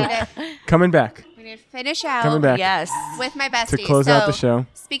 here. Coming back. We need to finish out Coming back. Yes. with my bestie. To close out the show.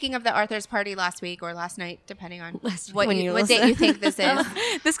 Speaking of the Arthur's party last week or last night, depending on what when you, you what date listen. you think this is.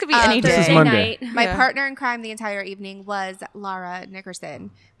 This could be any day. This is Monday. My partner in crime the entire evening was Laura Nickerson.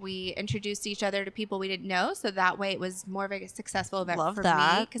 We introduced each other to people we didn't know, so that way it was more of a successful event Love for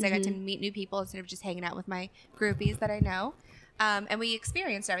that. me because I got to meet new people instead of just hanging out with my groupies that I know. And we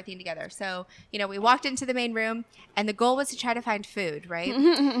experienced everything together. So, we walked into the main room, and the goal was to try to find food, right?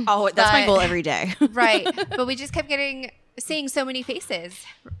 Oh, that's my But- goal every day. Right. But we just kept seeing so many faces.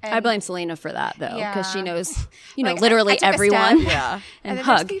 I blame Selena for that though, because she Yeah. knows, Like, I literally took a everyone. step, Yeah. And, and then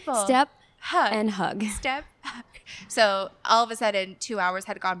there's hug, people. step, Hug. and hug. Step. So all of a sudden, 2 hours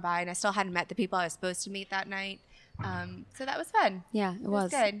had gone by, and I still hadn't met the people I was supposed to meet that night. So that was fun. Yeah, it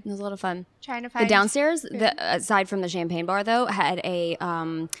was. good. It was a lot of fun. Trying to The find downstairs, food. aside from the champagne bar, though, had a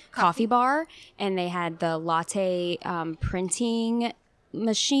coffee bar, and they had the latte printing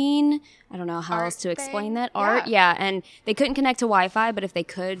machine. I don't know how Art else to explain thing? that. Art, Yeah. yeah. And they couldn't connect to Wi-Fi, but if they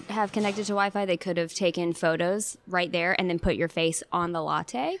could have connected to Wi-Fi, they could have taken photos right there and then put your face on the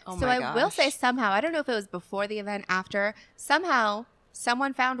latte. Oh So my I will gosh. say somehow, I don't know if it was before the event, after, somehow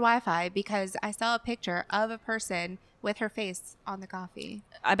someone found Wi-Fi because I saw a picture of a person with her face on the coffee.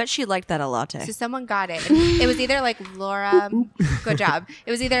 I bet she liked that a latte. So someone got it. And it was either like Laura, good job.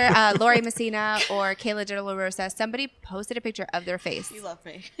 It was either Lori Messina or Kayla De La Rosa. Somebody posted a picture of their face. You love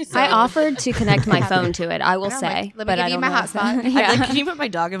me. I offered to connect my phone to it, I will know, say. like, let me but give I you don't my know if hotspot. that- I'd yeah. Like, can you put my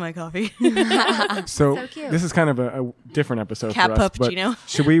dog in my coffee? So cute. this is kind of a different episode Cat for us. But puppuccino.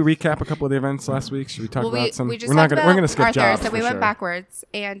 should we recap a couple of the events last week? Should we talk Well, about some? we just we're not talked gonna. about We're gonna skip Arthur, jobs. so we for went sure. backwards,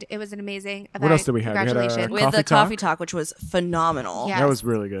 and it was an amazing event. What else did we have? We had a Congratulations. With the Coffee coffee talk? talk, which was phenomenal. Yeah. That was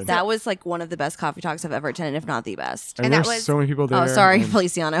really good. That was like one of the best coffee talks I've ever attended, if not the best. and and that there's was- so many people there. Oh, sorry, and-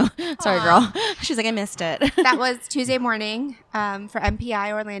 Feliciano. Sorry, girl. She's like, I missed it. That was Tuesday morning for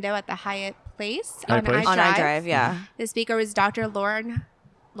MPI Orlando at the Hyatt Place Hyatt Place? On iDrive, yeah. The speaker was Dr. Lauren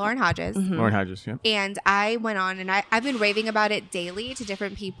Hodges. Lauren Hodges, yeah. And I went on and I've been raving about it daily to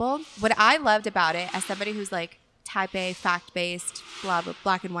different people. What I loved about it, as somebody who's like type A, fact-based, blah, blah,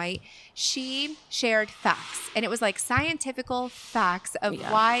 black and white, she shared facts. And it was like scientifical facts of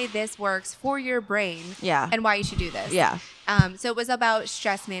why this works for your brain Yeah. and why you should do this. Yeah. So it was about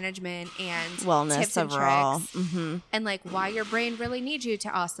stress management and Wellness tips and overall. tricks Mm-hmm. and like why your brain really needs you to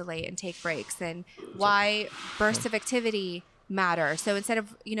oscillate and take breaks and why bursts of activity matter. So instead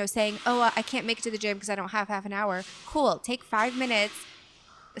of, saying, oh, I can't make it to the gym because I don't have half an hour. Cool. Take 5 minutes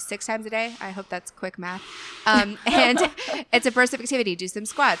 6 times a day. I hope that's quick math. And it's a burst of activity. Do some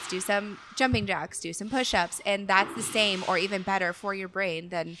squats, do some jumping jacks, do some push-ups. And that's the same or even better for your brain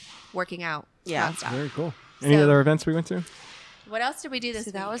than working out. Yeah. nonstop. Very cool. Any So- other events we went to? What else did we do this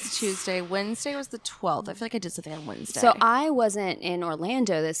So that week? was Tuesday. Wednesday was the 12th. I feel like I did something on Wednesday. So I wasn't in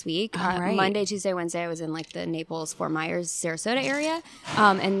Orlando this week. right. Monday, Tuesday, Wednesday, I was in like the Naples, Fort Myers, Sarasota area.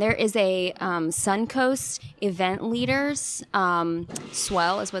 And there is a Suncoast event leaders.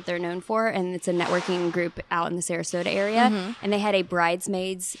 Swell is what they're known for. And it's a networking group out in the Sarasota area. And they had a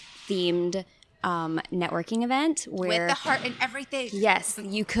bridesmaids themed networking event where with the heart and everything. yes,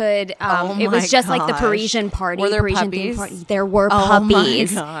 you could. Oh it was my just like the gosh. Parisian party. Were there Parisian puppies? themed party. There were Oh my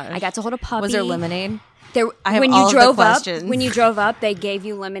puppies. gosh. I got to hold a puppy. was there lemonade? There, I have when all you of the drove up, questions. when you drove up, they gave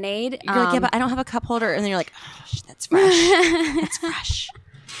you lemonade. You're like, yeah, but I don't have a cup holder. And then you're like, oh, that's fresh. That's fresh.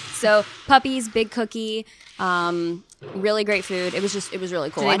 So puppies, big cookie, really great food. It was really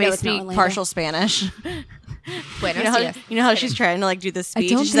cool. Did I know anybody it's not speak Orlando. partial Spanish? Buenos You know how she's trying to like do the speech?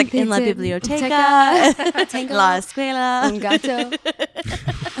 don't And she's like, think en la they did. biblioteca, Tango. la escuela. Un gato.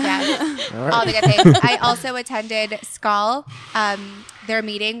 Yeah. All the good things. I also attended SCAL. Their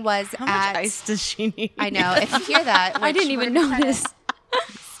meeting was How at. much ice does she need? I know. If you hear that, I didn't even notice.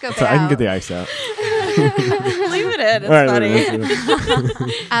 Scope So it I can out. get the ice out. Leave it in. It's All right, funny. leave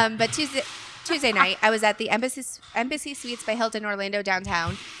it. But Tuesday night, I was at the Embassy Suites by Hilton Orlando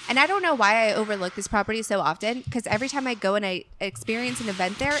downtown. And I don't know why I overlook this property so often, because every time I go and I experience an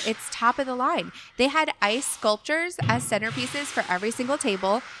event there, it's top of the line. They had ice sculptures as centerpieces for every single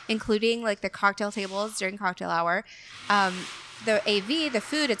table, including like the cocktail tables during cocktail hour. The AV, the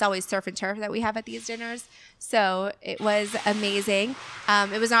food, it's always surf and turf that we have at these dinners. So it was amazing.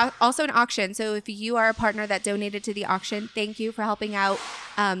 It was also an auction. So if you are a partner that donated to the auction, thank you for helping out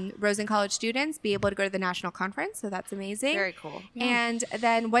Rosen College students be able to go to the national conference. So that's amazing. Very cool. And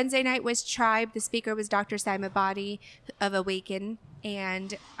then Wednesday night was Tribe. The speaker was Dr. Simon Body of Awaken.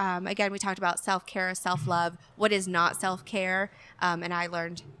 And again, we talked about self-care, self-love. What is not self-care? And I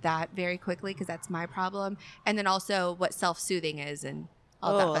learned that very quickly because that's my problem. And then also what self-soothing is and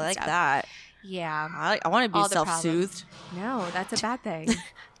all that Oh, fun I like stuff. that. Yeah. I want to All be the problems. self-soothed. No, that's a bad thing.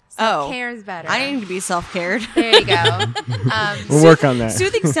 Oh. Self-care is better. I need to be self-cared. There you go. We'll work on that.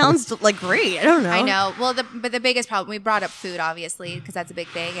 Soothing sounds like great. I don't know. I know. Well, but the biggest problem, we brought up food, obviously, because that's a big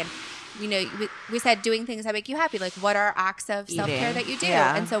thing. And, you know, we said doing things that make you happy. Like, what are acts of self-care Eating. that you do?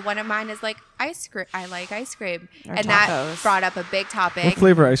 Yeah. And so one of mine is like ice cream. I like ice cream. Or and that tacos. brought up a big topic. What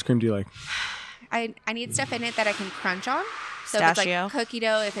flavor ice cream do you like? I need stuff in it that I can crunch on. So if it's Pistachio? like cookie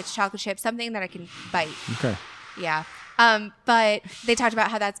dough, if it's chocolate chip, something that I can bite. Okay. Yeah. But they talked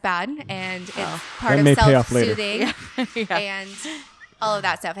about how that's bad and it's part That of may pay off later. self-soothing and all of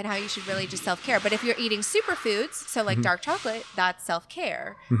that stuff and how you should really just self-care. But if you're eating superfoods, so like dark chocolate, that's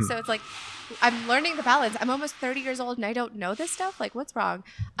self-care. So it's like I'm learning the balance. I'm almost 30 years old and I don't know this stuff. Like, what's wrong?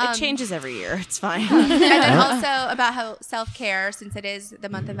 It changes every year. It's fine. And then also about how self-care, since it is the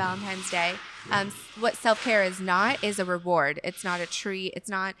month of Valentine's Day, what self-care is not is a reward. It's not a treat. It's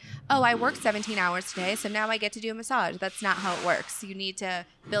not, oh, I worked 17 hours today, so now I get to do a massage. That's not how it works. You need to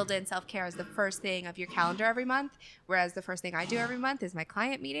build in self-care as the first thing of your calendar every month, whereas the first thing I do every month is my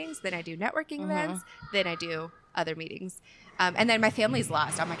client meetings, then I do networking events, then I do other meetings. And then my family's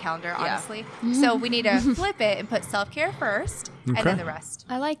last on my calendar, honestly. So we need to flip it and put self-care first and Okay. then the rest.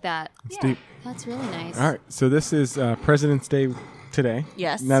 I like that. It's deep. That's really nice. All right. So this is President's Day today.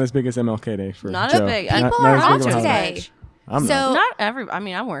 Yes. Not as big as MLK Day for Not Joe. as big. People not are as off big of a holiday. today. I'm So- not. Not every. I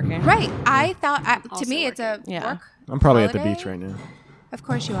mean, I'm working. Right. I thought, to Also me, it's a Yeah. work. I'm probably at the holiday? beach right now. Of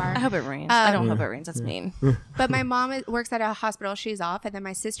course you are. I hope it rains. I don't hope it rains. That's mean. But my mom works at a hospital. She's off. And then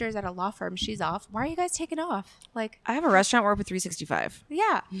my sister's at a law firm. She's off. Why are you guys taking off? Like, I have a restaurant where I open 365.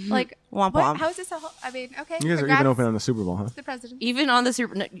 yeah. Like, Womp what? womp. How is this a whole, I mean, okay. You guys are congrats even open on the Super Bowl, huh? to the president. Even on the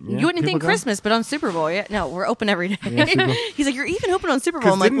Super, no, you wouldn't people think go? Christmas, but on Super Bowl, yeah. No, we're open every day. Yeah, Super Bowl. He's like, you're even open on Super Bowl.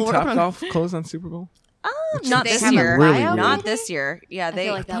 Because I'm like, didn't well, we're open on. Topgolf close on Super Bowl? Not They this have a year. Really buyout weird. Not meeting? this year. Yeah, I they.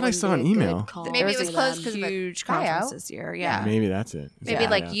 feel like that thought I would saw be an a good email. call. Maybe it was closed because of a huge buyout. conference this year. Yeah. Maybe that's it. Maybe Yeah,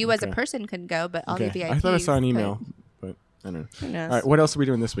 like yeah. you as a Okay. person couldn't go, but all the Okay. VIPs. I thought I saw an could. email, but I don't know. Who knows? All right. What else are we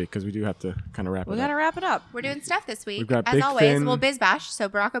doing this week? Because we do have to kind of wrap We it gotta up. wrap it up. We're doing stuff this week. We've got As Big always, Fin. well, Biz Bash. So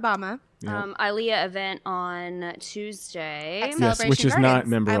Barack Obama. Yeah. ILEA event on Tuesday. Excellent. Yes, which is Celebration not Gardens.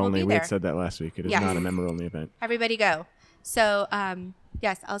 member I will only. be We had there. said that last week. It is Yes. not a member only event. Everybody go. So,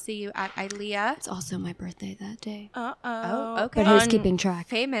 yes, I'll see you at ILEA. It's also my birthday that day. Oh, okay. But who's On keeping track?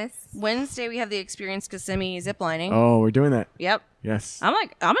 Famous. Wednesday we have the Experience Kissimmee ziplining. Oh, we're doing that. Yep. Yes. I'm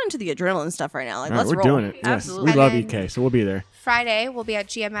into the adrenaline stuff right now. Like, All right, let's we're roll. doing it. Absolutely. Yes. We love And EK, so we'll be there. Friday, we'll be at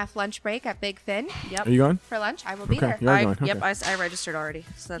GMF lunch break at Big Fin. Yep. Are you going? For lunch, I will be Okay. there. You are I, going. Yep. Okay. I registered already,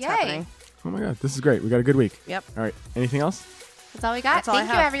 so that's Yay. happening. Oh my God, this is great. We got a good week. Yep. All right. Anything else? That's all we got. That's all I Thank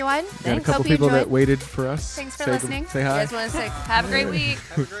you, have. everyone. Got a Thanks. couple Hope you people that enjoyed. waited for us. Thanks for Say- listening. Say You hi. guys want to say, have a great week.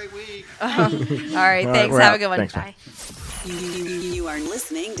 Have a great week. All right. All right, Thanks. we're Have out. a good one. Thanks, Bye. You are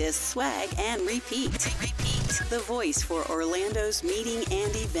listening to Swag and Repeat. The voice for Orlando's meeting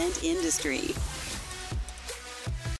and event industry.